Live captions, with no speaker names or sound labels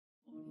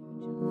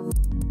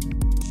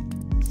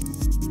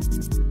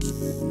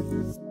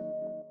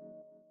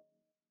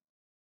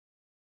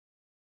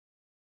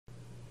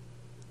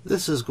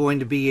This is going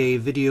to be a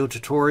video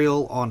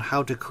tutorial on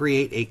how to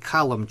create a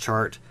column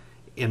chart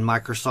in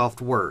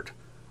Microsoft Word.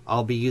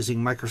 I'll be using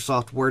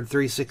Microsoft Word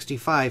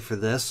 365 for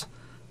this.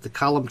 The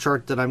column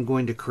chart that I'm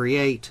going to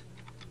create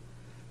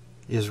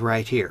is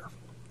right here.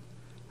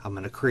 I'm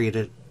going to create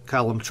a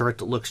column chart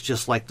that looks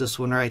just like this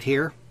one right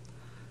here.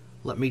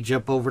 Let me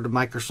jump over to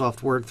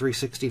Microsoft Word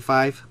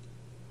 365,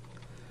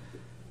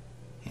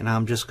 and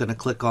I'm just going to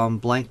click on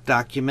Blank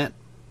Document.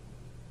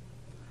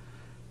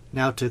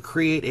 Now, to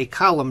create a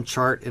column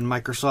chart in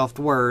Microsoft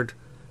Word,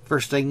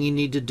 first thing you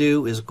need to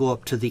do is go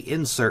up to the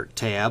Insert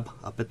tab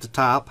up at the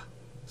top,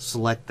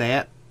 select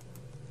that,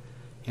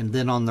 and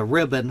then on the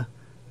ribbon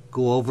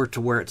go over to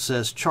where it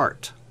says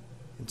Chart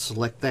and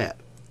select that.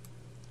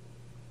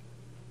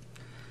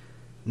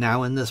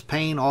 Now in this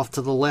pane off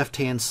to the left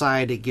hand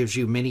side, it gives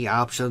you many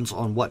options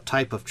on what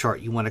type of chart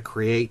you want to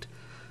create.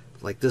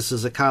 Like this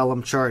is a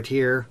column chart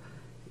here.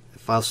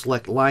 If I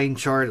select line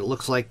chart, it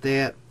looks like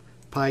that.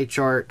 Pie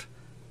chart,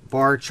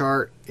 bar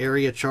chart,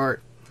 area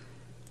chart,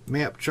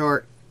 map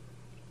chart.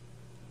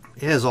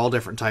 It has all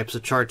different types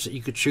of charts that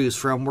you could choose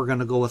from. We're going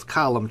to go with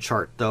column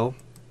chart though.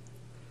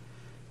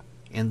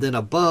 And then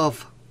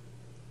above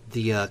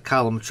the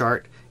column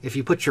chart, if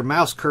you put your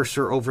mouse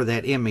cursor over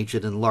that image,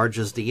 it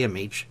enlarges the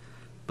image.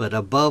 But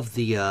above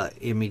the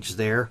image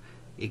there,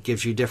 it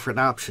gives you different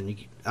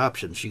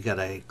options. You got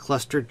a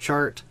clustered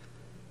chart,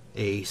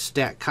 a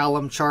stack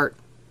column chart,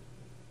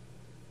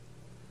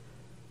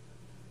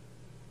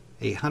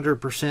 a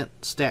 100%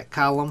 stack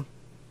column.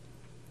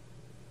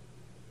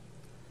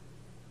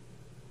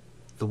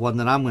 The one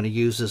that I'm going to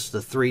use is the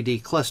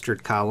 3D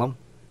clustered column,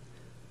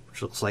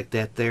 which looks like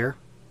that there.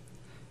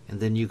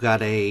 And then you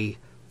got a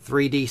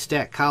 3D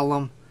stack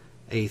column,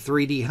 a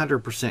 3D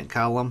 100%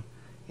 column,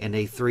 and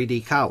a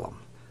 3D column.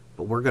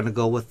 But we're going to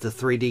go with the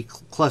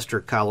 3D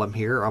clustered column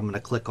here. I'm going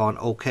to click on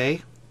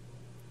OK.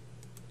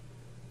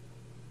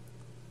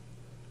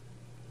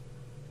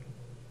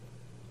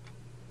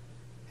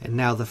 And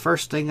now the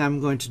first thing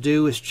I'm going to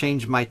do is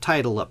change my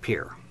title up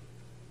here.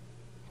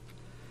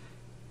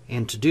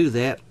 And to do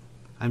that,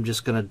 I'm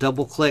just going to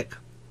double click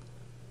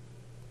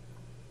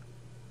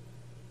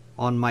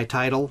on my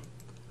title.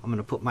 I'm going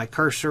to put my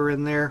cursor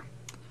in there.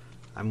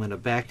 I'm going to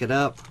back it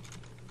up,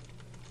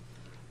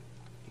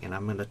 and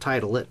I'm going to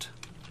title it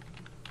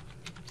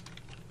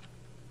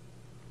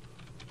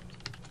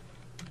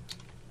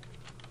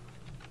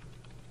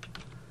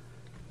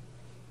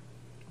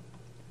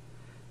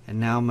and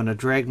now I'm going to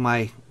drag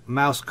my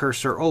mouse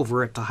cursor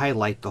over it to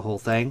highlight the whole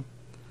thing.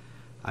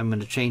 I'm going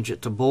to change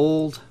it to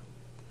bold,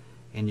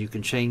 and you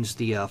can change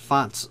the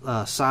font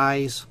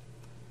size.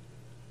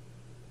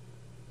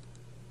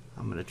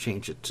 I'm going to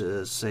change it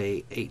to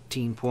say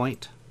 18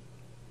 point.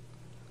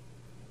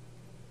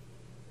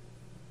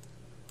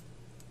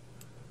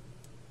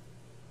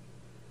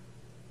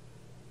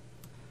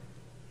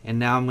 And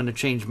now I'm going to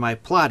change my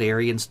plot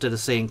area. Instead of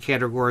saying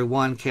category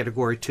 1,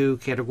 category 2,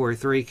 category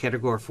 3,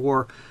 category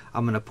 4,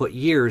 I'm going to put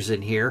years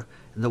in here.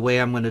 And the way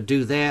I'm going to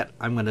do that,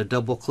 I'm going to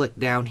double click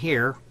down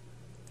here.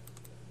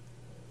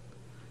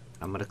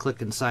 I'm going to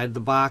click inside the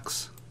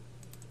box.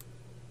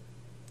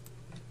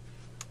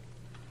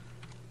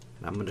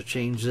 And I'm going to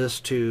change this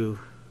to,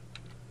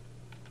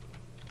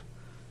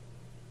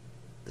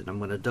 then I'm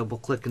going to double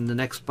click in the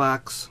next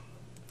box,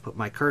 put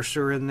my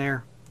cursor in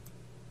there.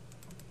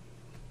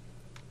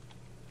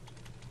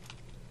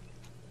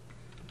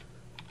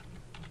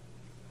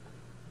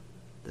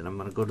 Then I'm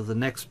going to go to the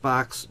next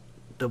box,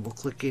 double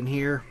click in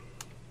here.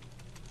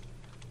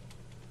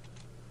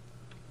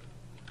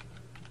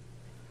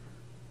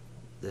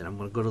 Then I'm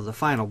going to go to the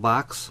final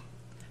box,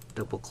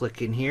 double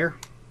click in here.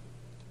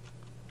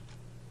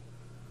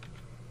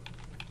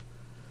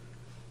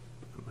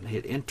 I'm going to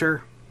hit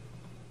enter.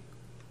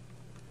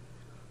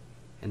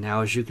 And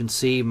now as you can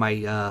see,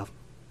 my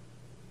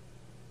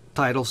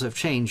titles have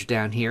changed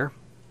down here.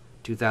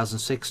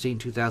 2016,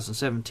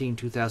 2017,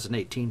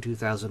 2018,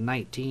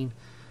 2019.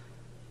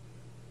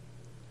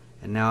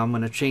 And now I'm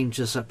going to change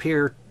this up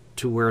here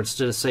to where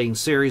instead of saying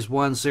Series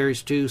 1,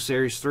 Series 2,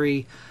 Series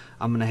 3,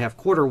 I'm going to have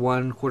Quarter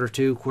 1, Quarter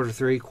 2, Quarter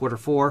 3, Quarter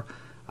 4.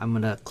 I'm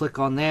going to click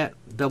on that,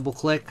 double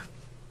click,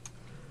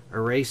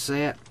 erase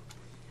that.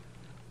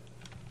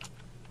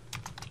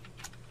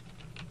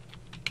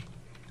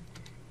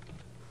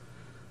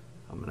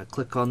 I'm going to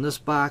click on this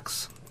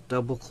box,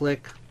 double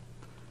click,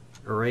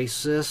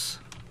 erase this.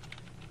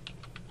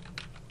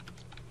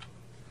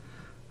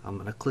 I'm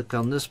going to click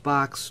on this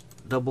box,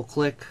 double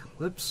click,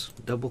 whoops,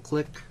 double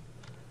click.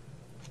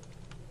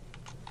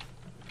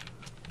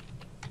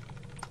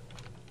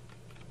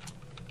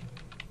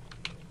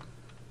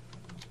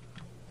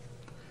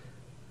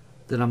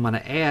 Then I'm going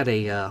to add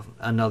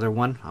another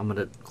one. I'm going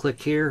to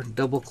click here,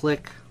 double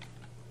click.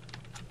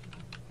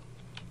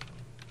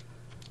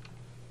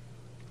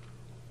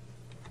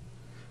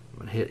 I'm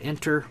going to hit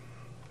enter.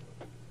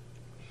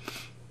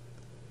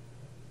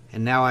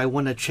 And now I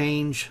want to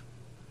change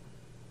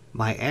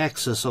my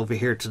axis over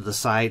here to the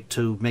side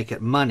to make it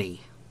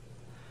money.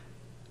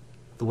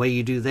 The way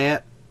you do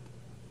that,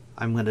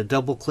 I'm going to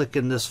double click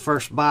in this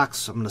first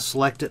box. I'm going to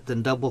select it,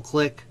 then double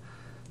click.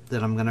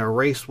 Then I'm going to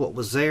erase what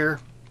was there.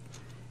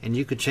 And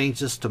you could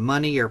change this to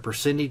money or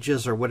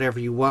percentages or whatever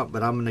you want,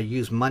 but I'm going to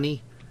use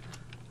money.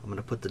 I'm going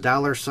to put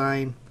the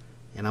 $sign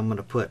and I'm going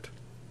to put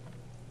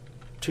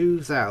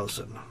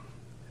 2,000.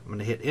 I'm going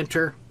to hit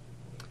enter.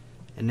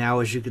 And now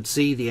as you can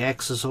see, the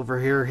axis over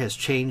here has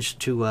changed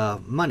to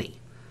money.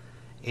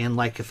 And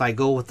like if I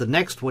go with the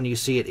next one, you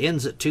see it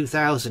ends at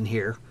 2,000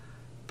 here.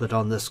 But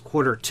on this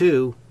quarter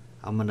 2,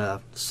 I'm going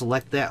to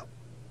select that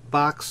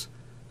box.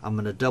 I'm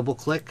going to double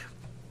click.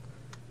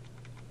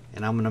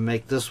 And I'm going to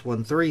make this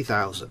one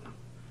 3,000.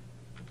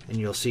 And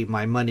you'll see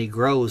my money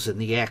grows in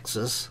the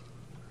axis.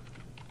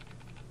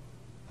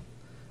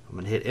 I'm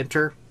going to hit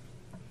enter.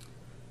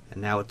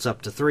 And now it's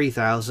up to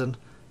 3,000.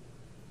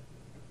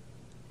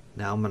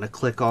 Now I'm going to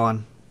click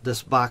on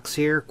this box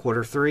here,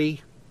 quarter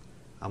 3.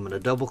 I'm going to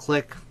double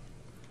click.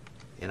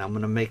 And I'm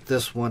going to make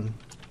this one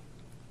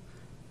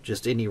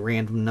just any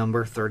random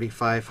number,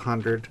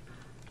 3,500.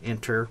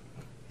 Enter.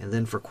 And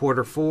then for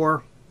quarter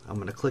 4, I'm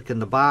going to click in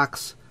the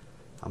box.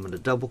 I'm going to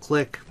double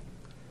click.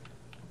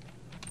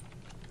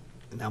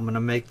 And I'm going to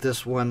make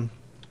this one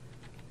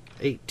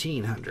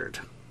 1,800.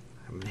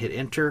 I'm going to hit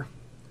enter.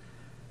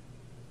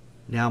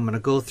 Now I'm going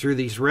to go through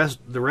the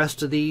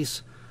rest of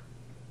these,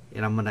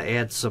 and I'm going to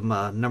add some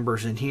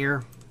numbers in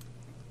here.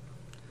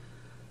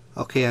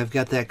 Okay, I've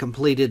got that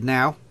completed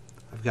now.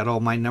 I've got all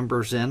my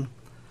numbers in.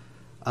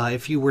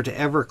 If you were to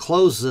ever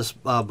close this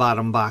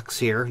bottom box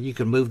here, you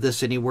can move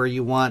this anywhere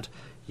you want.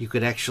 You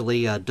could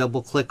actually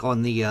double click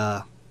on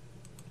the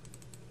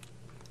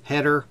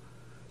header.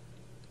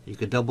 You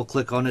could double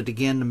click on it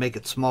again to make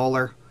it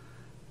smaller.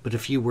 But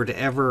if you were to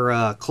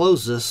ever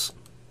close this,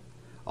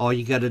 all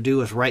you got to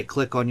do is right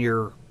click on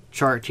your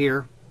chart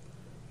here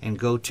and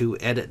go to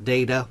edit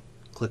data.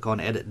 Click on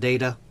edit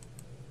data,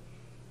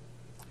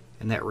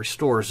 and that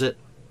restores it.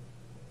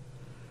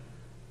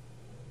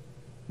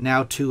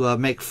 Now to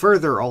make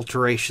further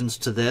alterations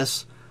to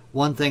this,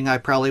 one thing I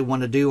probably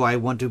want to do, I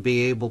want to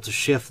be able to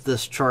shift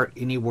this chart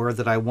anywhere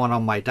that I want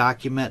on my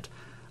document.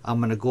 I'm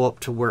going to go up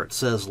to where it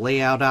says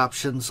layout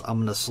options. I'm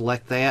going to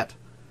select that,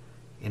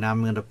 and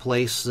I'm going to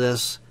place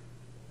this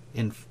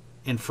in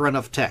front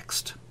of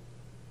text.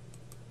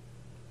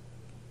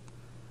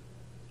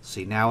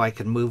 See, now I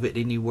can move it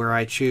anywhere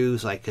I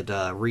choose. I could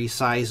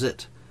resize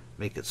it,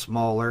 make it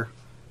smaller,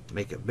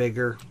 make it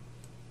bigger.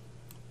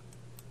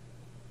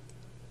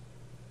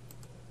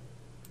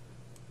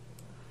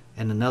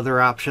 And another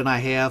option I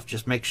have,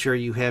 just make sure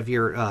you have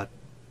your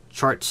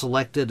chart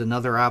selected.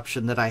 Another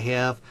option that I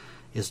have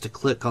is to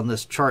click on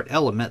this chart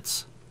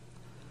elements.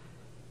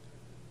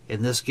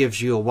 And this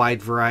gives you a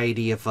wide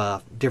variety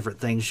of different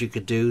things you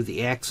could do.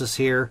 The axis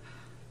here,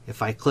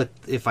 if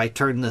I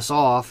turn this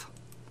off,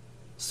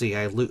 see,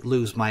 I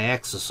lose my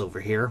axis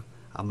over here.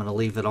 I'm going to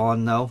leave it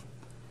on though.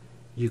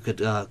 You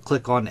could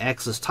click on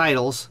axis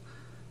titles,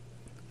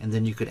 and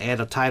then you could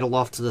add a title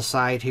off to the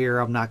side here.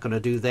 I'm not going to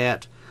do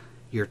that.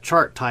 Your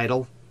chart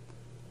title,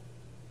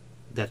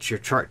 that's your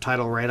chart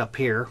title right up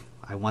here.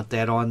 I want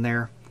that on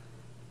there.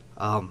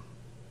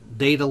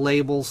 Data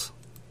labels,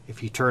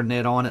 if you turn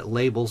that on, it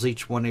labels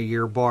each one of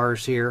your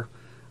bars here.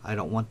 I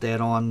don't want that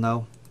on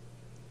though.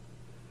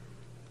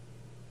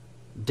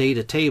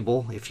 Data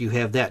table, if you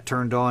have that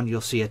turned on,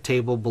 you'll see a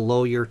table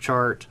below your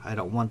chart. I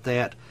don't want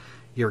that.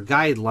 Your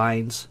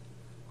guidelines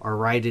are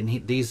right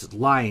in these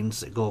lines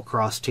that go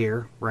across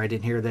here, right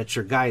in here. That's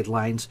your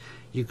guidelines.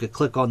 You could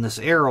click on this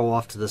arrow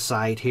off to the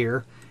side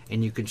here,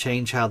 and you can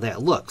change how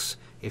that looks.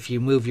 If you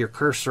move your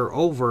cursor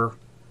over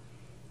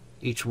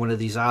each one of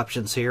these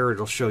options here,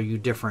 it'll show you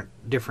different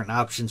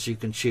options you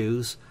can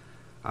choose.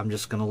 I'm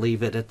just going to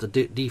leave it at the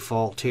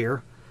default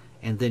here.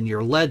 And then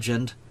your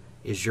legend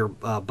is your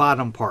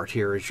bottom part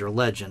here is your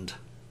legend.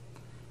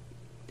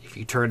 If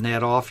you turn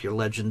that off, your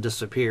legend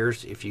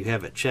disappears. If you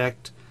have it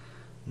checked,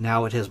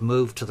 now it has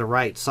moved to the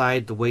right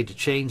side. The way to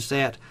change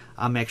that,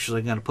 I'm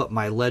actually going to put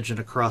my legend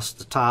across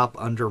the top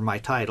under my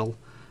title.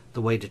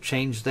 The way to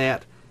change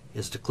that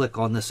is to click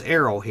on this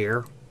arrow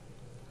here,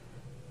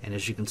 and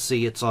as you can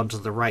see, it's onto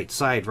the right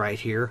side right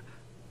here.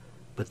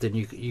 But then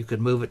you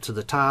can move it to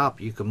the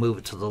top, you can move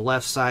it to the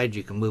left side,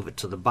 you can move it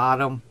to the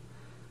bottom.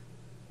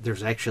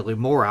 There's actually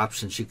more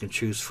options you can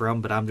choose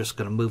from, but I'm just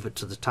going to move it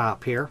to the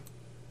top here.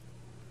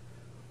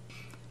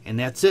 And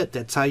that's it.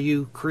 That's how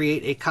you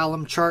create a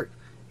column chart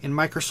in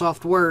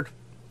Microsoft Word.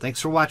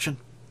 Thanks for watching.